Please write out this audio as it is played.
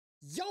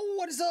Yo,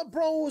 what is up,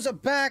 bros?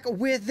 Back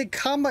with the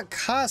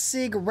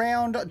Kamikasieg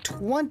round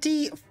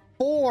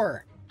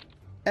 24.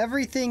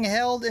 Everything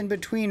held in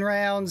between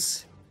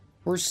rounds.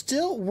 We're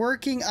still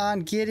working on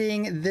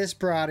getting this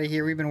brought out of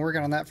here. We've been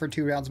working on that for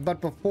 2 rounds.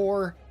 But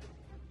before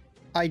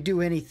I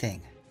do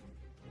anything,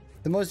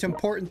 the most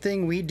important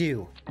thing we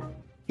do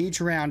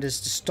each round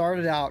is to start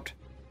it out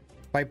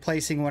by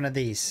placing one of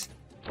these.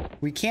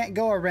 We can't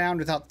go around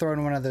without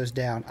throwing one of those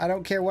down. I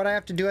don't care what I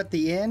have to do at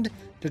the end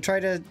to try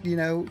to, you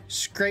know,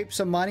 scrape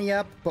some money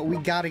up, but we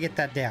gotta get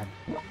that down.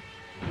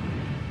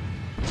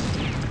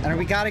 And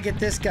we gotta get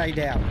this guy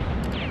down.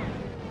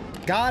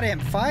 Got him,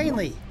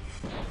 finally!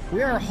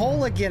 We are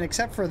whole again,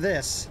 except for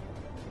this.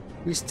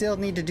 We still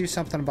need to do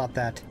something about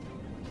that.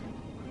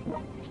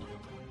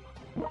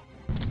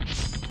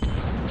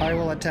 I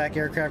will attack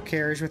aircraft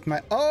carriers with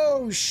my...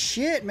 Oh,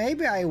 shit!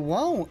 Maybe I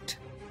won't.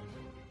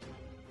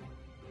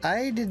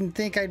 I didn't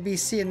think I'd be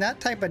seeing that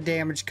type of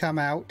damage come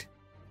out.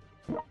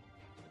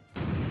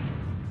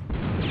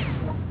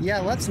 Yeah,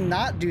 let's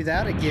not do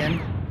that again.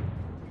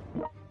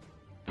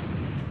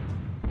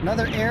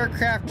 Another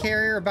aircraft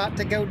carrier about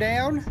to go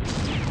down.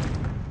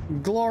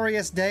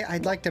 Glorious day.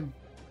 I'd like to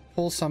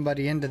pull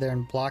somebody into there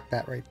and block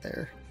that right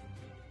there.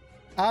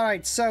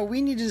 Alright, so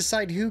we need to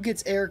decide who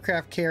gets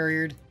aircraft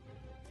carriered.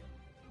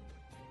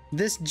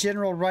 This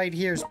general right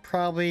here is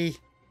probably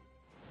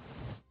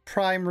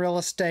prime real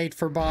estate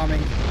for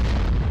bombing.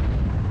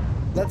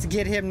 Let's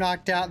get him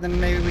knocked out, and then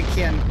maybe we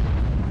can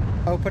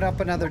open up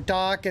another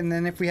dock, and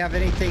then if we have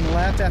anything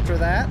left after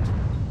that,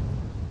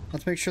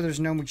 let's make sure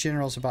there's no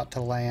generals about to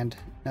land.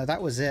 No,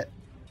 that was it.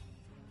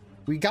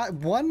 We got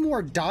one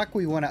more dock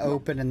we want to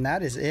open, and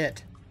that is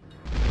it.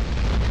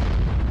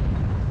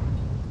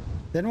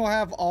 Then we'll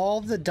have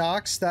all the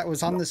docks that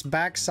was on this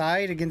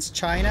backside against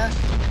China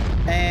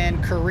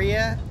and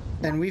Korea,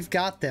 and we've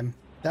got them.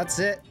 That's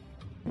it.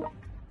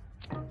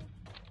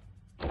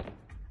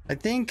 I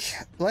think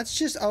let's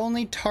just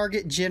only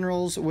target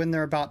generals when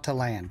they're about to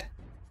land.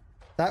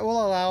 That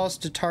will allow us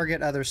to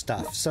target other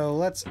stuff.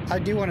 So I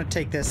do want to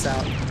take this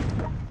out.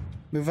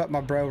 Move up my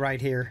bro right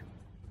here.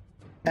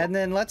 And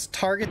then let's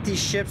target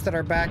these ships that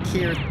are back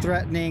here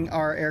threatening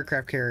our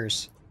aircraft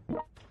carriers.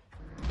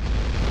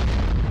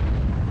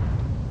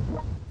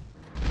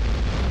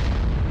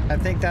 I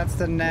think that's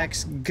the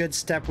next good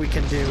step we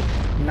can do.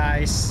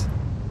 Nice.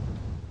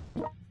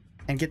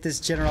 And get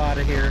this general out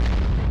of here.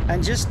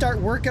 And just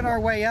start working our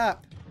way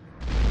up.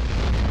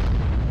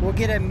 We'll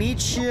get a meat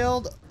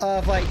shield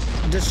of like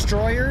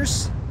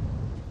destroyers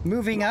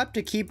moving up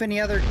to keep any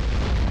other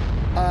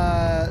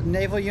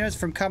naval units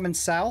from coming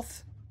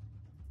south.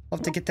 We'll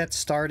have to get that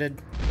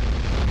started.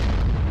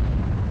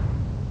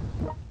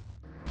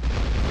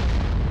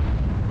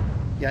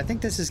 Yeah, I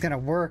think this is gonna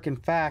work. In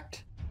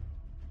fact,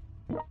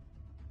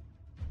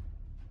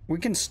 we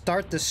can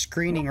start the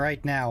screening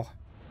right now.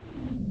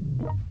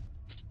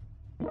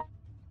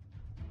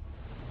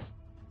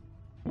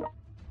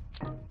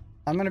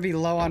 I'm gonna be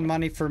low on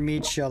money for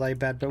meat shield, I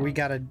bet, but we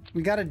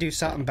gotta do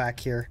something back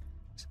here.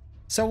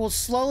 So we'll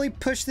slowly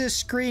push this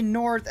screen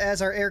north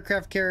as our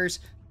aircraft carriers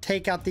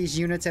take out these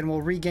units, and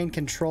we'll regain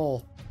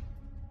control.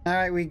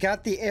 Alright, we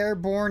got the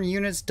airborne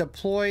units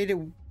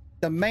deployed.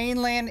 The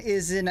mainland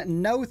is in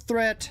no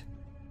threat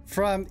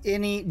from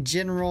any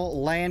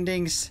general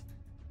landings.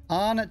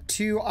 On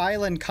to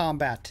island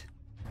combat.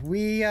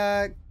 We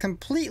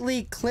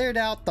completely cleared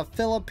out the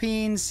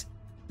Philippines.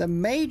 The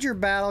major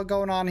battle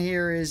going on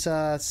here is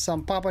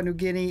some Papua New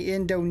Guinea,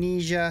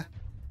 Indonesia.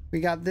 We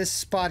got this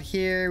spot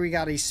here, we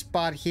got a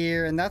spot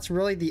here, and that's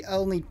really the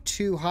only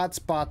 2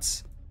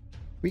 hotspots.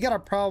 We got a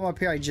problem up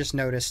here I just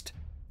noticed.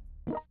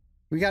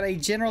 We got a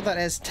general that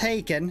has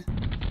taken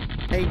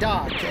a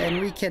dock,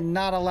 and we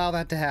cannot allow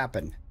that to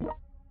happen.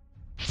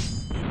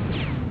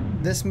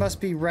 This must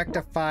be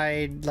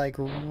rectified like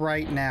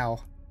right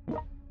now.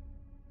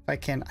 I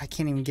can't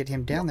even get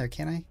him down there,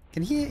 can I?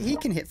 Can he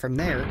can hit from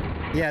there.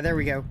 Yeah, there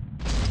we go.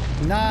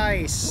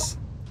 Nice.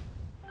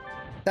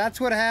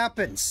 That's what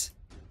happens.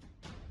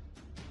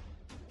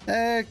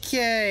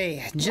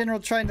 Okay, general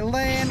trying to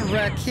land,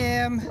 wreck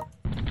him.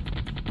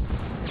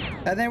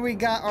 And then we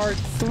got our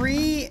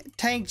 3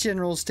 tank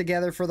generals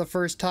together for the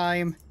first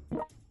time.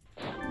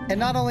 And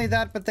not only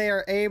that, but they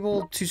are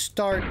able to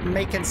start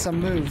making some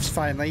moves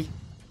finally.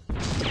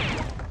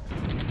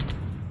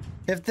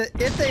 If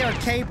they are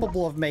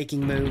capable of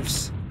making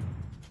moves.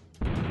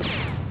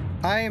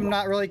 I am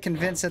not really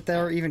convinced that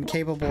they're even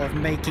capable of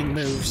making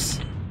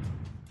moves.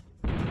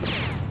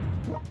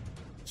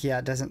 Yeah,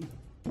 it doesn't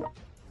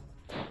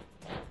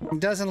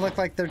look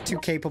like they're too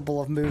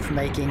capable of move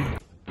making.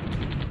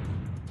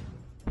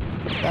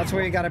 That's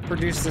where you gotta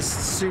produce this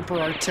super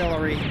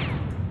artillery.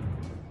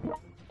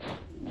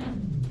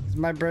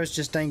 My bros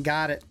just ain't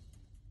got it.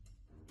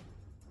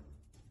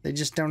 They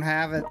just don't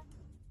have it.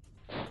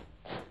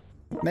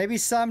 Maybe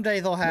someday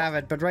they'll have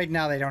it, but right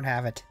now they don't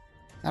have it.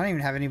 I don't even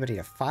have anybody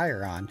to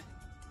fire on.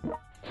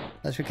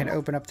 Unless we can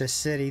open up this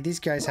city. These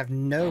guys have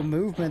no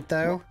movement,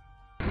 though.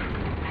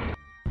 I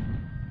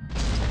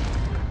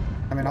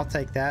mean, I'll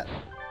take that.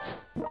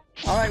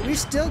 Alright, we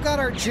still got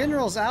our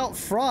generals out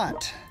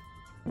front.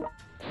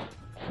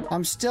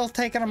 I'm still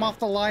taking them off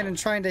the line and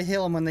trying to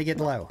heal them when they get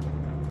low.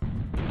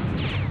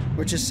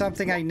 Which is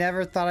something I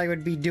never thought I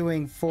would be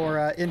doing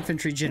for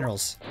infantry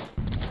generals.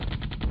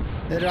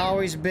 It had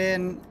always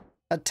been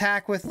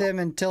attack with them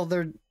until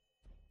they're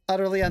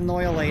utterly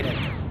annihilated.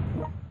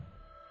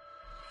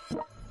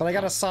 But I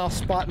got a soft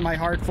spot in my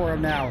heart for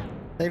them now.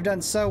 They've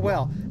done so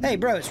well. Hey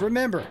bros,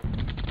 remember.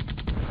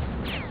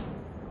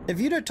 If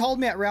you'd have told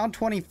me at round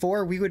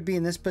 24 we would be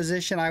in this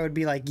position, I would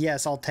be like,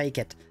 yes, I'll take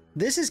it.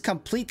 This is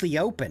completely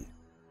open.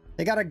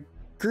 They got a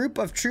group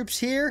of troops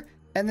here,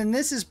 and then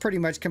this is pretty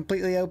much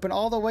completely open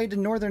all the way to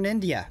northern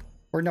India.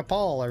 Or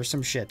Nepal or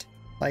some shit.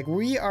 Like,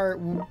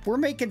 we're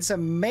making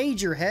some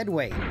major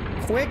headway.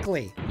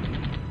 Quickly.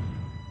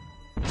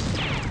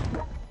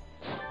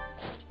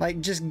 Like,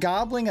 just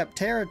gobbling up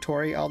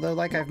territory, although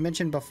like I've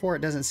mentioned before,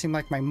 it doesn't seem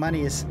like my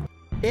money is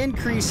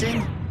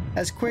increasing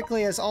as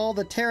quickly as all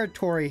the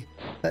territory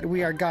that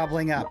we are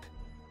gobbling up.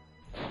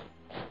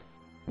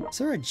 Is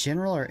there a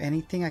general or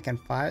anything I can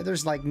fire?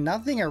 There's like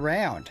nothing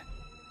around.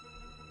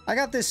 I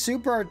got this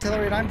super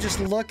artillery and I'm just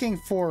looking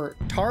for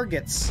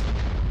targets.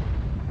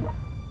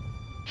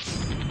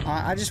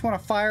 I just want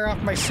to fire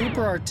off my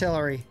super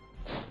artillery.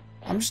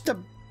 I'm just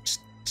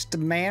a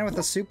man with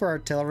a super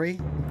artillery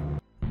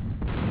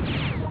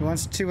who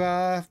wants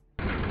to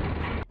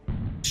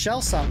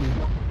shell something.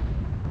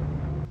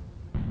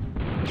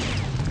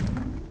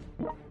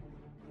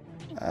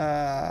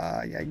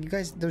 Yeah, you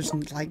guys, there's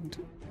like...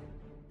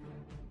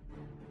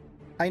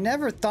 I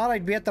never thought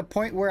I'd be at the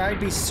point where I'd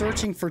be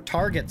searching for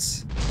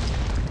targets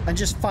and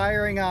just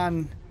firing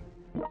on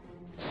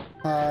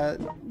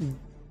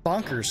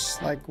bunkers.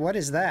 Like, what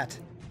is that?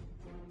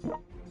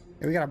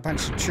 We got a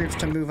bunch of troops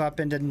to move up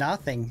into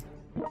nothing.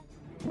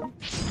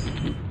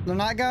 They're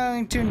not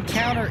going to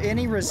encounter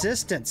any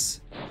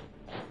resistance.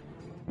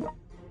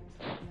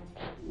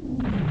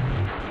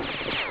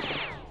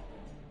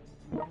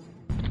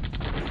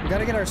 We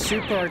gotta get our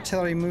super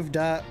artillery moved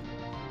up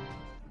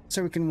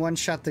so we can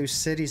one-shot those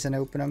cities and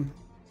open them.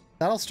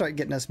 That'll start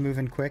getting us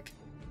moving quick.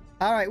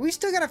 Alright, we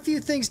still got a few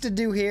things to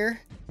do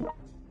here.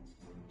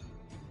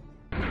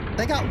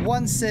 They got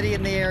one city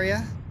in the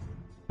area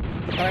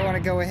that I want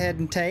to go ahead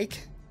and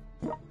take.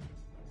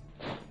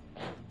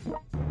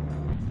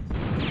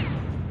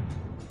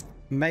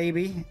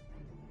 Maybe.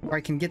 Or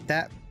I can get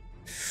that.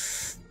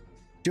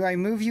 Do I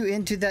move you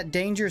into that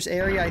dangerous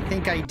area? I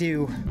think I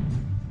do.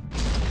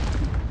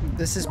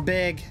 This is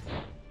big.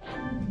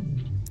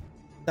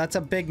 That's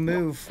a big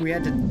move. We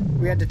had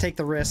to take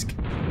the risk.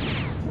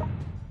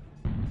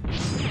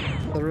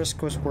 The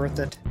risk was worth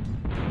it.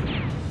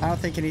 I don't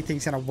think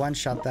anything's gonna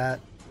one-shot that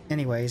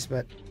anyways,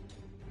 but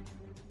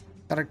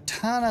got a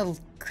ton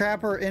of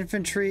crapper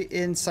infantry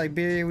in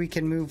Siberia we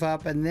can move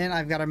up, and then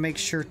I've got to make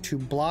sure to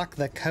block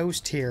the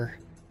coast here.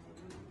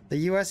 The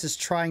US is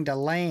trying to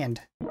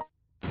land.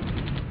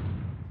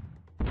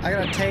 I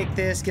gotta take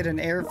this, get an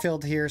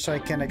airfield here so I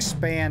can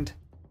expand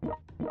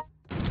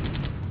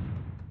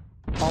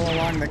all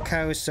along the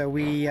coast so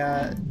we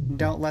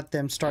don't let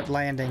them start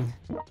landing.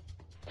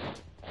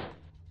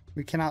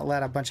 We cannot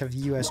let a bunch of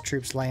US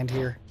troops land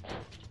here.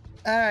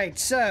 Alright,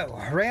 so,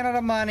 ran out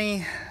of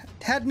money.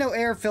 Had no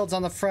airfields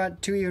on the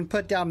front to even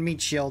put down meat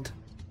shield.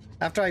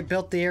 After I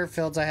built the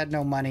airfields, I had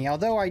no money.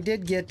 Although I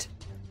did get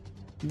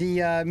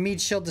the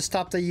meat shield to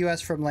stop the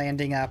US from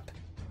landing up.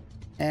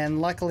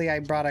 And luckily I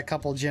brought a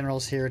couple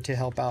generals here to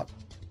help out.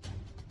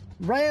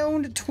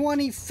 Round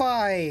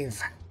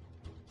 25.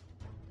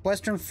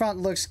 Western Front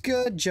looks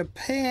good.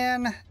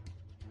 Japan.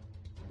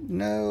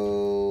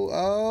 No.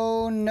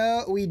 Oh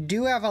no. We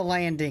do have a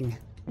landing.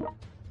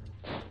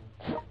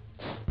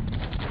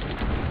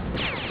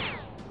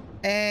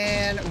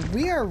 And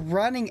we are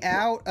running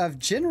out of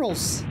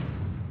generals.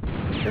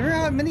 Remember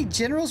how many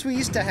generals we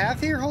used to have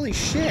here? Holy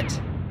shit.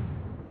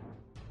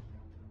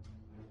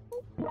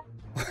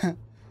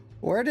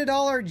 Where did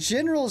all our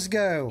generals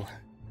go?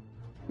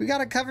 We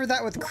gotta cover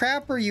that with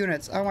crapper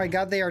units. Oh my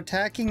god, they are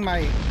attacking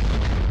my...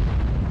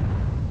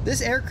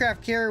 This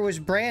aircraft carrier was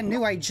brand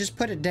new. I just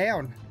put it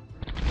down.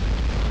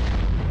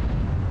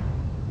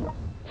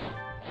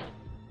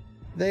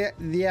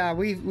 Yeah,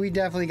 we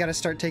definitely got to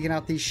start taking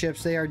out these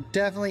ships. They are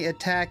definitely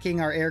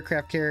attacking our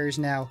aircraft carriers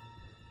now.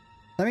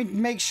 Let me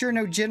make sure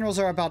no generals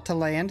are about to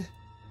land.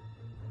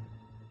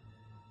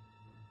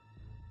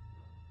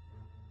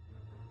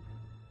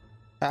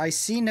 I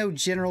see no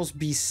generals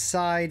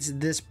besides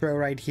this bro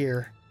right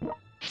here.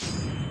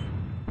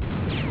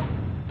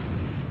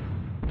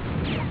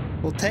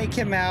 We'll take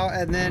him out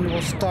and then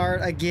we'll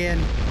start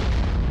again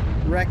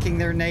wrecking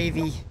their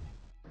navy.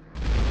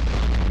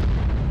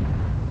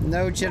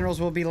 No generals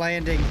will be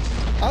landing.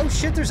 Oh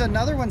shit, there's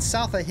another one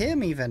south of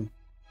him even.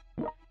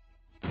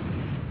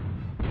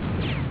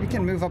 We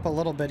can move up a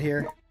little bit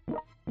here.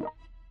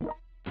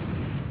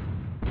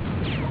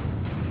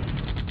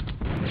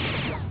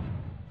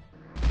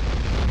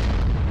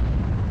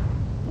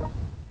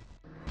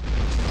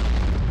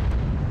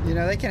 You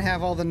know, they can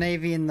have all the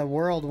navy in the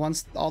world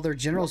once all their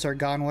generals are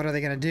gone. What are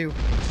they gonna do?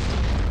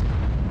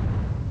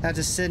 Have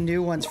to send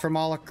new ones from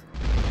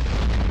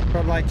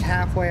from like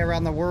halfway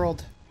around the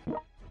world.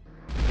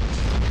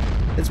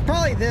 It's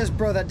probably this,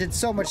 bro, that did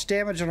so much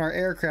damage on our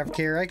aircraft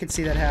carrier. I could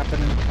see that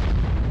happening.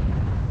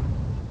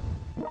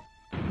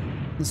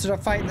 Instead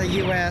of fighting the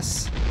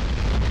US,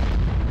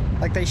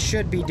 like they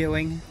should be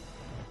doing.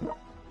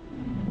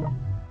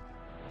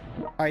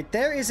 Alright,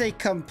 there is a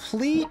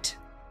complete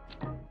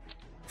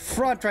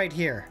front right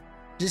here.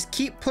 Just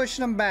keep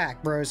pushing them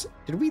back, bros.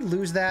 Did we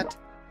lose that?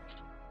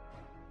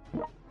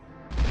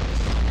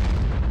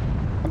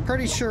 I'm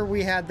pretty sure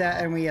we had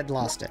that and we had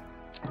lost it.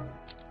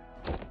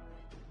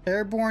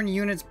 Airborne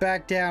units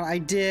back down. I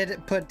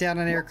did put down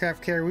an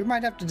aircraft carrier. We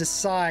might have to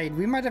decide.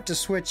 We might have to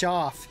switch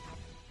off.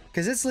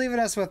 Because it's leaving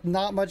us with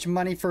not much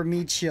money for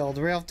meat shield.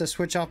 We'll have to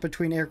switch off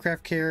between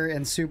aircraft carrier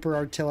and super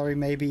artillery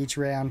maybe each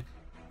round.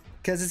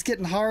 Because it's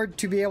getting hard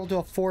to be able to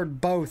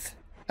afford both.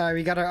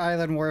 We got our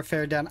island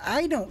warfare done.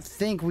 I don't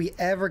think we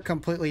ever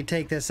completely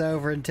take this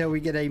over until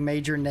we get a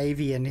major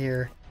navy in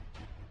here.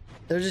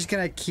 They're just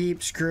going to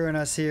keep screwing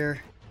us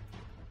here.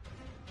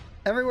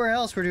 Everywhere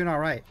else we're doing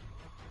alright.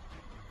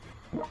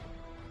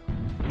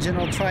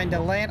 General trying to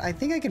land. I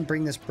think I can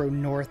bring this bro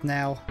north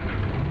now.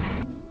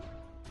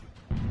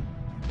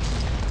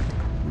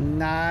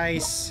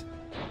 Nice.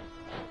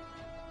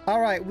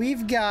 Alright,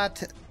 we've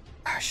got...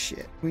 Oh,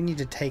 shit. We need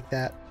to take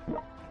that.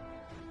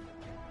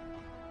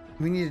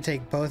 We need to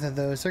take both of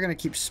those. They're going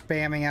to keep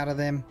spamming out of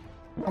them.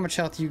 How much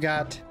health you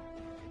got?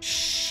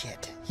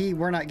 Shit.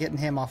 We're not getting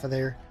him off of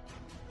there.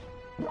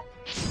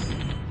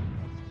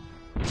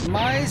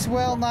 Might as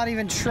well not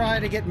even try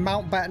to get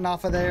Mountbatten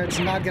off of there. It's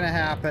not going to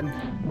happen.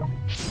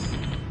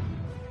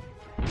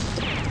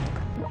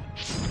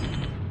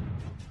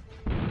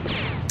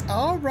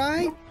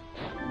 Alright.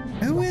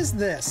 Who is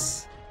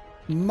this?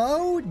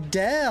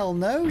 Modell.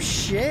 No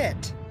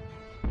shit.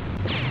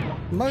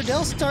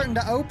 Modell's starting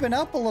to open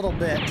up a little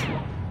bit.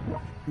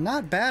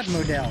 Not bad,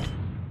 Modell.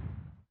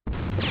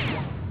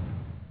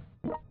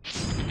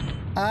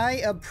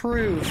 I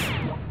approve.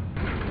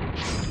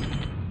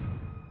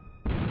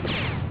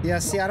 Yeah,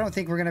 see, I don't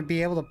think we're going to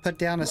be able to put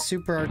down a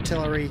super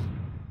artillery.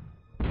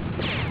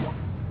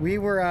 We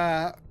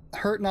were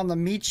hurting on the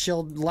meat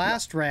shield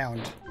last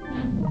round.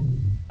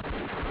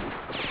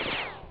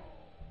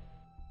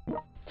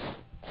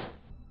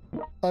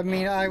 I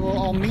mean,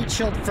 I'll meat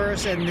shield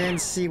first and then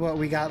see what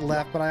we got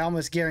left, but I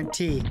almost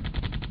guarantee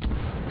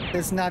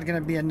it's not going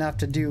to be enough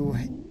to do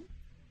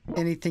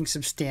anything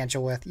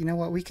substantial with. You know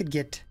what? We could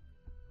get...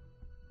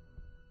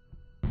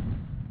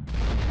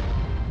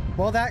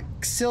 Well, that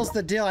seals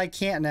the deal. I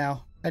can't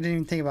now. I didn't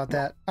even think about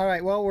that.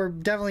 Alright, well, we're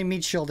definitely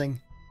meat shielding.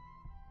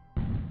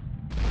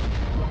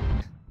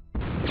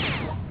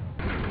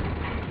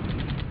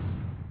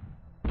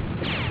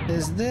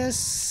 Is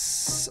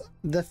this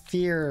the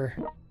fear?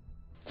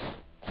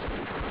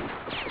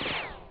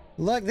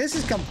 Look, this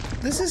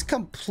is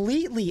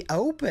completely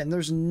open.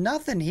 There's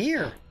nothing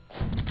here.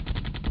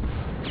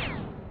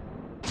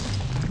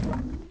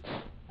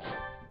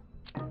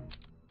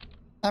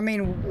 I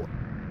mean,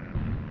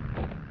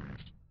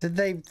 did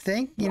they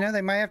think, you know,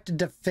 they might have to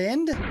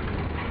defend?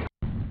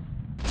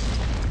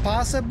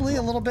 Possibly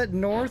a little bit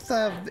north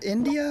of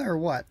India or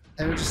what?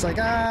 They were just like,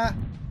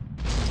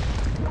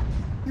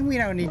 we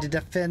don't need to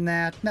defend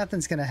that.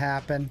 Nothing's gonna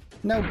happen.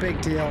 No big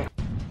deal.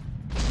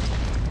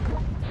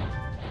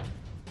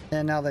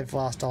 And now they've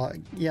lost all...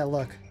 Yeah,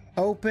 look.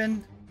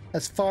 Open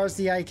as far as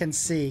the eye can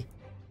see.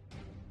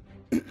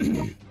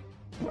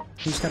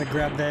 Just gotta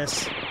grab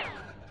this.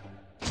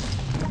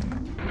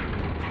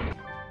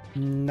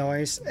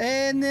 Nice.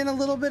 And then a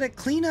little bit of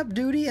cleanup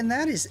duty, and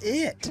that is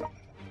it.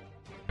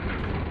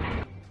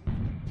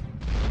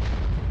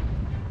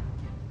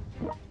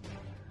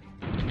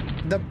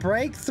 The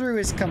breakthrough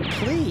is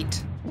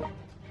complete.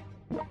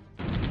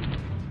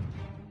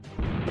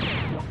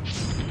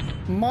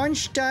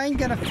 Monstein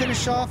gonna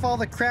finish off all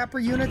the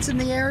crapper units in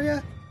the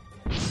area?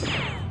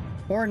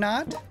 Or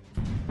not?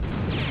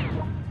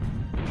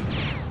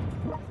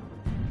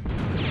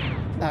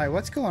 Alright,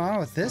 what's going on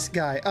with this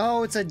guy?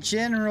 Oh, it's a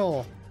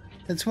general.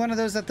 It's one of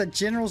those that the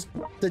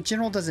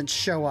general doesn't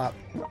show up.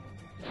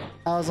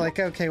 I was like,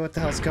 okay, what the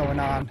hell's going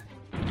on?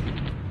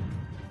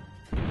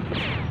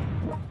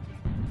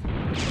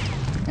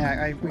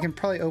 Yeah, we can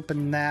probably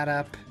open that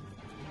up.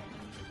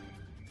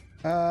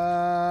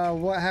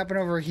 What happened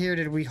over here?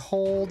 Did we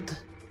hold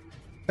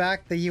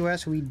back the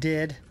US? We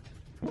did.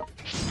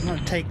 I'm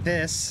gonna take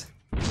this.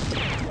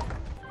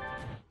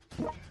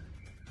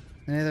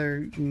 Any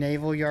other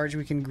naval yards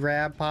we can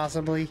grab,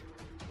 possibly?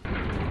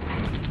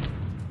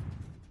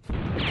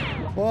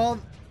 Well,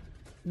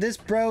 this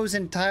bro's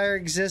entire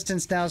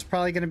existence now is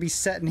probably gonna be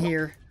set in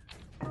here.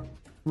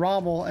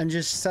 Rommel and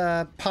just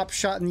pop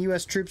shotting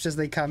US troops as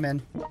they come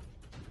in.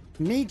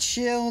 Meat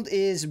shield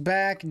is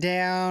back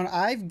down.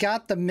 I've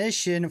got the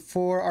mission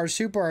for our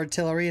super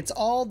artillery. It's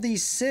all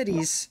these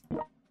cities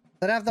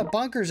that have the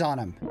bunkers on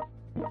them.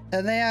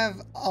 And they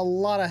have a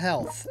lot of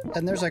health.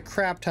 And there's a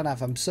crap ton of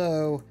them.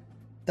 So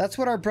that's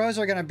what our bros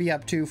are going to be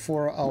up to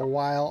for a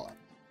while.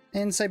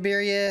 In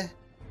Siberia.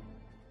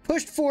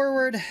 Pushed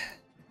forward.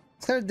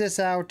 Cleared this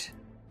out.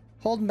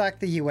 Holding back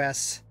the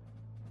US.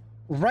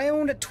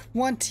 Round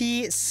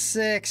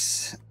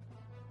 26.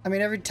 I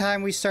mean, every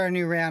time we start a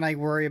new round, I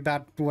worry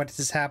about what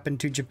has happened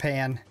to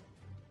Japan.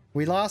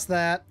 We lost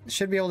that.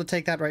 Should be able to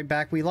take that right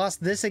back. We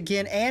lost this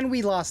again, and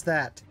we lost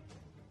that.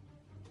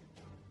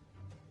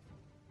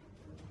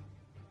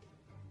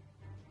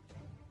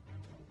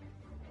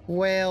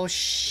 Well,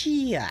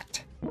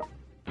 shit.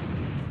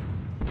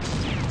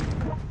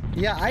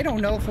 Yeah, I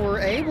don't know if we're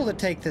able to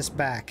take this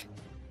back.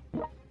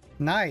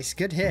 Nice,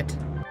 good hit.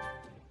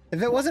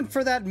 If it wasn't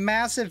for that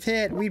massive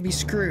hit, we'd be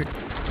screwed.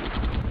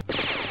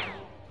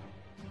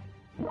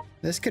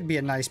 This could be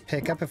a nice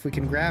pickup if we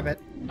can grab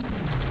it.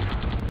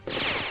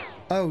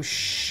 Oh,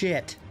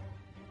 shit.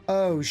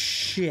 Oh,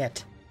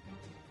 shit.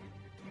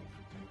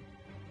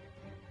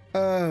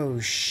 Oh,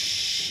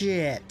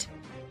 shit.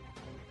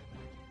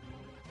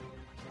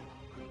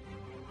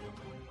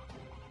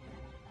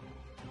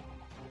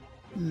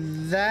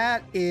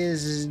 That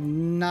is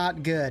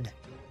not good.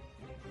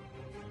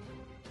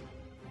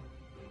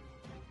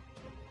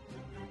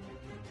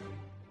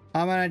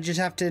 I'm gonna just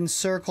have to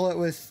encircle it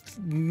with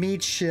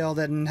meat shield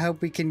and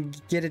hope we can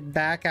get it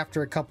back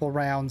after a couple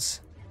rounds.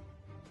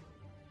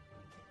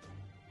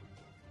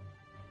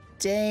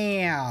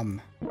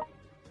 Damn.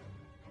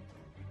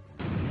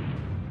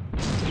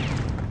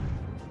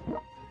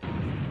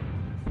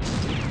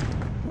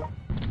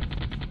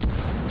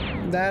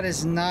 That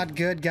is not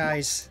good,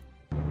 guys.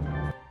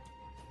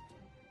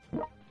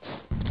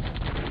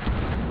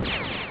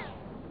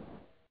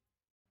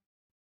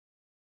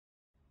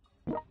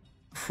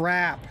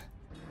 Crap.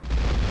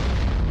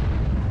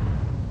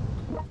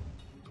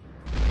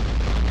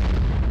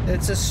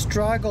 It's a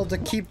struggle to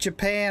keep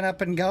Japan up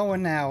and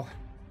going now.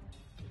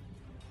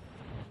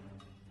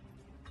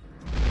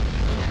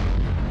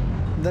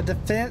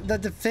 The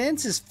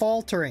defense is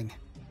faltering.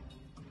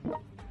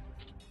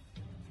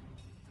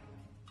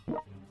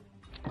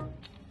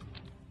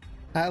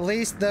 At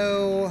least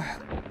though,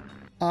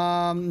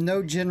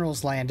 no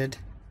generals landed.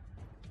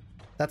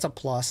 That's a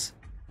plus.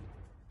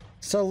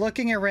 So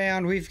looking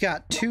around, we've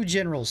got 2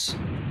 generals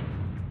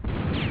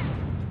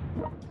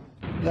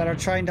that are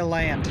trying to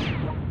land.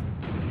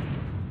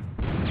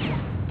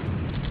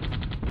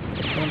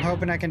 I'm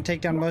hoping I can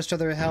take down most of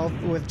their health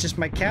with just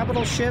my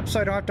capital ship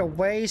so I don't have to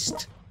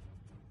waste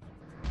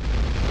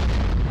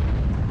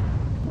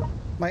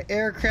my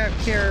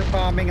aircraft carrier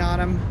bombing on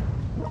them.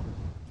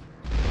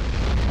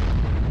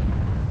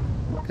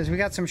 Because we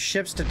got some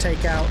ships to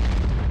take out.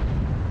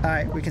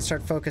 Alright, we can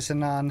start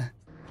focusing on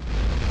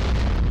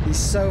the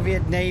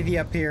Soviet Navy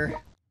up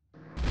here.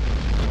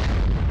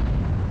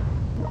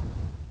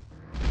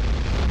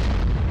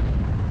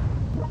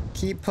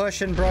 Keep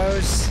pushing,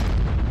 bros.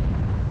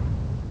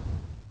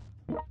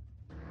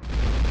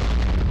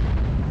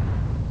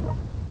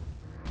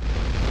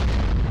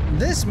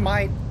 This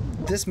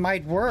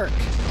might work.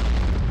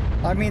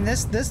 I mean,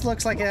 this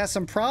looks like it has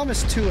some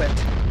promise to it.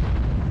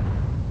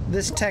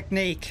 This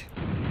technique.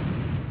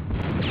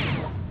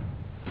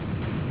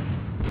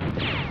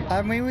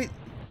 I mean,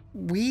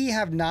 we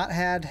have not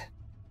had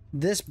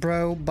this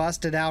bro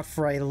busted out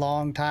for a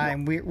long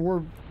time.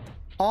 We're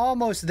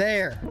almost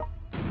there.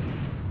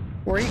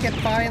 Where he can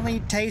finally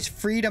taste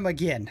freedom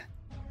again.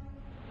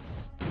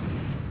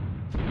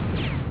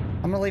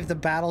 I'm gonna leave the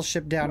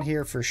battleship down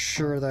here for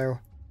sure, though.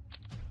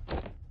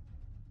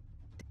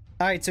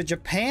 Alright, so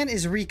Japan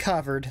is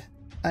recovered.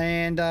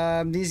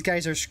 And these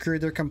guys are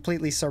screwed. They're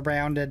completely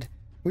surrounded.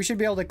 We should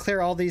be able to clear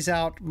all these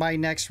out by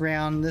next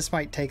round. This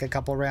might take a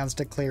couple rounds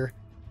to clear.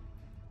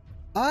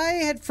 I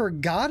had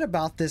forgot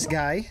about this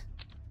guy.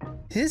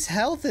 His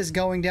health is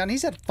going down.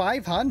 He's at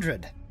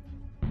 500.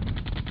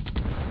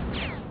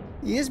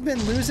 He has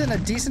been losing a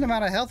decent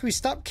amount of health. We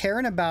stopped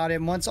caring about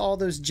him once all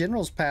those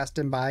generals passed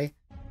him by.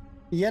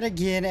 Yet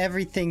again,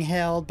 everything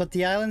held, but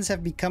the islands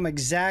have become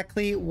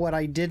exactly what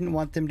I didn't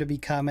want them to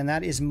become, and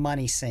that is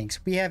money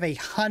sinks. We have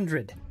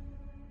 100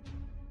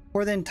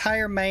 for the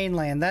entire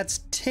mainland.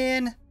 That's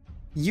 10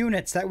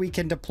 units that we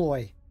can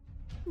deploy.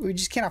 We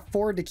just can't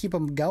afford to keep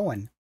them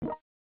going.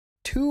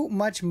 Too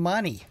much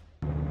money.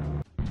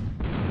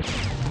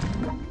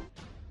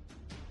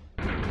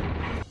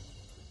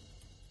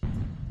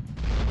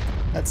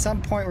 At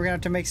some point, we're gonna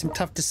have to make some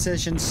tough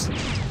decisions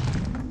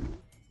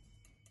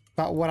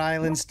about what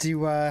islands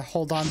to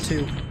hold on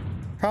to.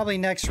 Probably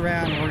next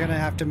round, we're gonna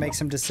have to make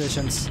some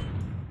decisions.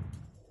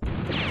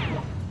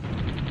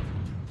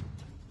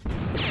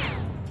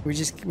 We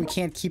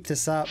can't keep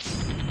this up.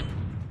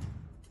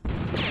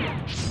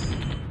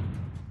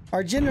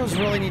 Our generals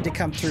really need to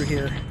come through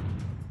here.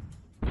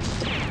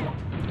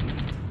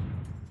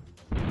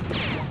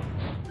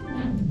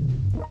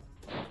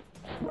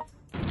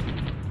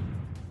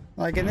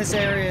 Like in this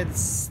area,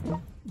 it's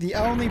the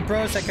only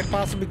bros that could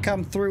possibly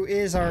come through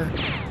is our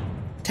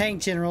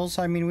tank generals.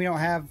 I mean, we don't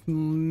have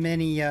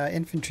many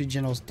infantry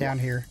generals down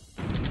here.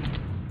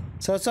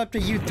 So it's up to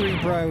you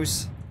 3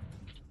 bros.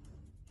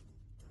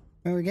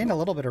 I mean, we gained a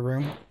little bit of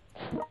room.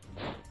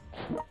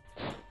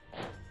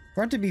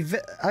 We're to be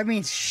I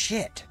mean,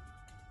 shit.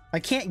 I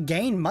can't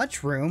gain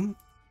much room.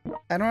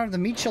 I don't have the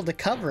meat shield to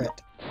cover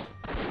it.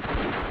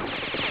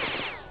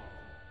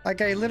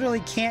 Like, I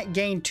literally can't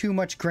gain too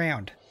much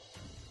ground.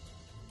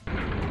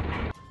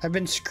 I've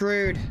been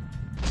screwed.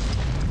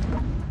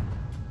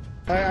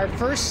 Alright, our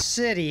first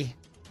city.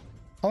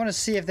 I want to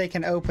see if they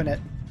can open it.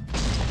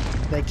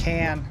 They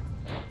can.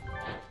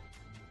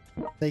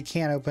 They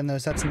can open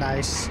those. That's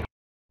nice.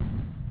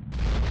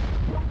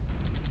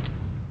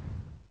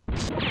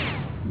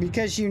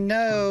 Because you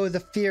know the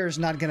fear is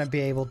not going to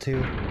be able to.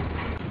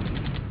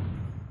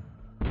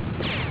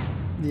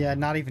 Yeah,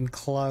 not even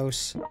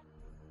close.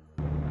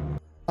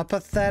 A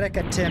pathetic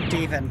attempt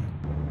even.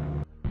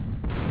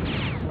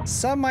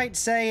 Some might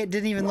say it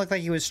didn't even look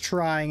like he was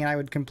trying, and I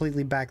would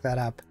completely back that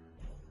up.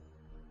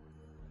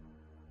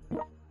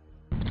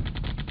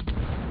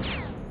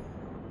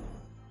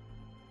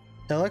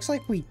 It looks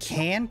like we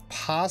can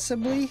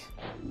possibly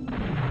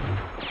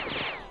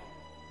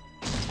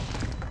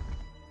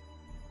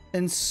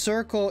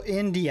encircle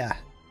India.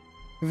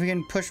 If we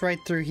can push right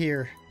through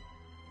here.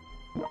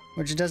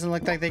 Which it doesn't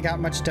look like they got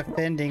much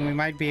defending. We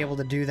might be able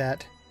to do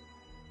that.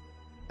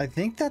 I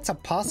think that's a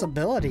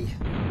possibility.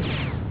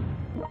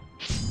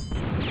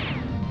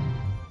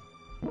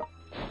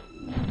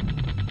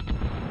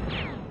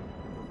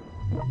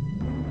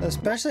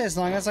 Especially as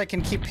long as I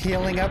can keep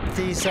healing up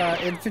these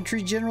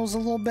infantry generals a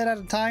little bit at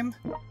a time.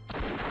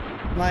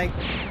 Like,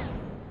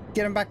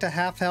 get them back to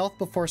half health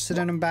before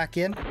sending them back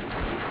in.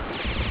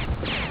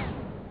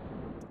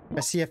 I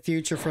see a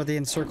future for the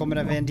encirclement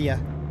of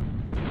India.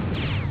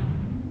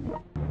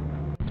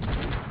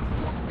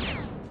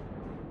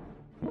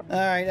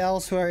 Alright,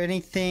 elsewhere,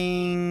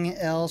 anything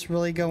else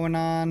really going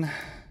on?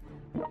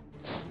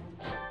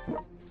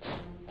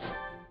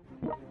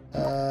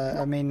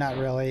 I mean, not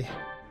really.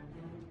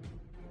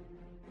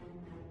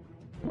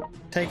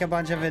 Take a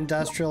bunch of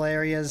industrial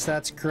areas,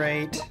 that's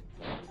great.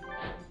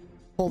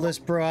 Pull this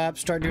bro up,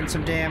 start doing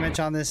some damage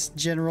on this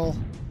general.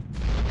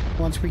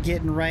 Once we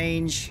get in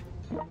range,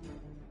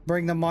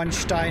 bring the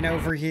Munstein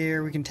over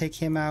here. We can take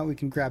him out, we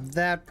can grab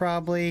that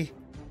probably.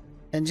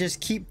 And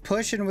just keep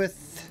pushing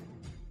with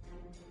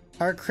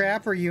our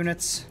crapper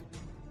units.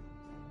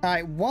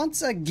 Alright,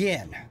 once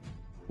again,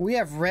 we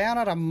have ran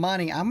out of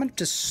money. I'm going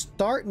to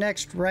start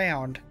next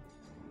round,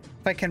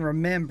 if I can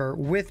remember,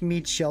 with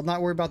meat shield.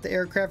 Not worry about the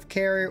aircraft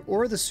carrier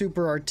or the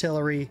super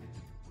artillery.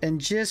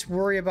 And just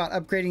worry about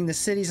upgrading the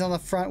cities on the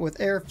front with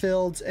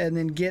airfields, and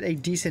then get a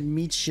decent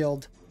meat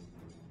shield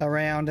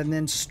around, and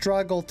then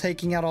struggle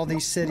taking out all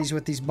these cities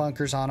with these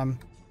bunkers on them.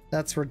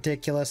 That's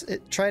ridiculous.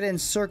 Try to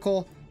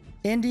encircle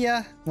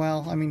India.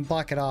 Well, I mean,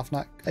 block it off,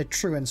 not a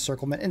true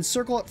encirclement.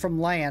 Encircle it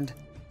from land.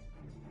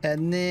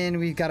 And then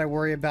we've got to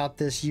worry about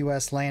this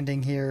US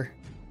landing here,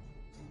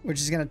 which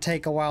is going to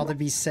take a while to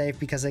be safe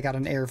because they got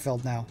an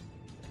airfield now.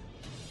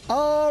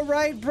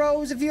 Alright,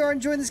 bros, if you are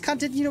enjoying this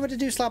content, you know what to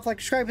do. Slap like,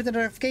 subscribe, hit the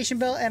notification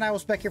bell, and I will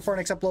spec here for our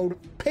next upload.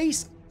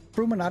 Peace.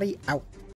 Bruchminati out.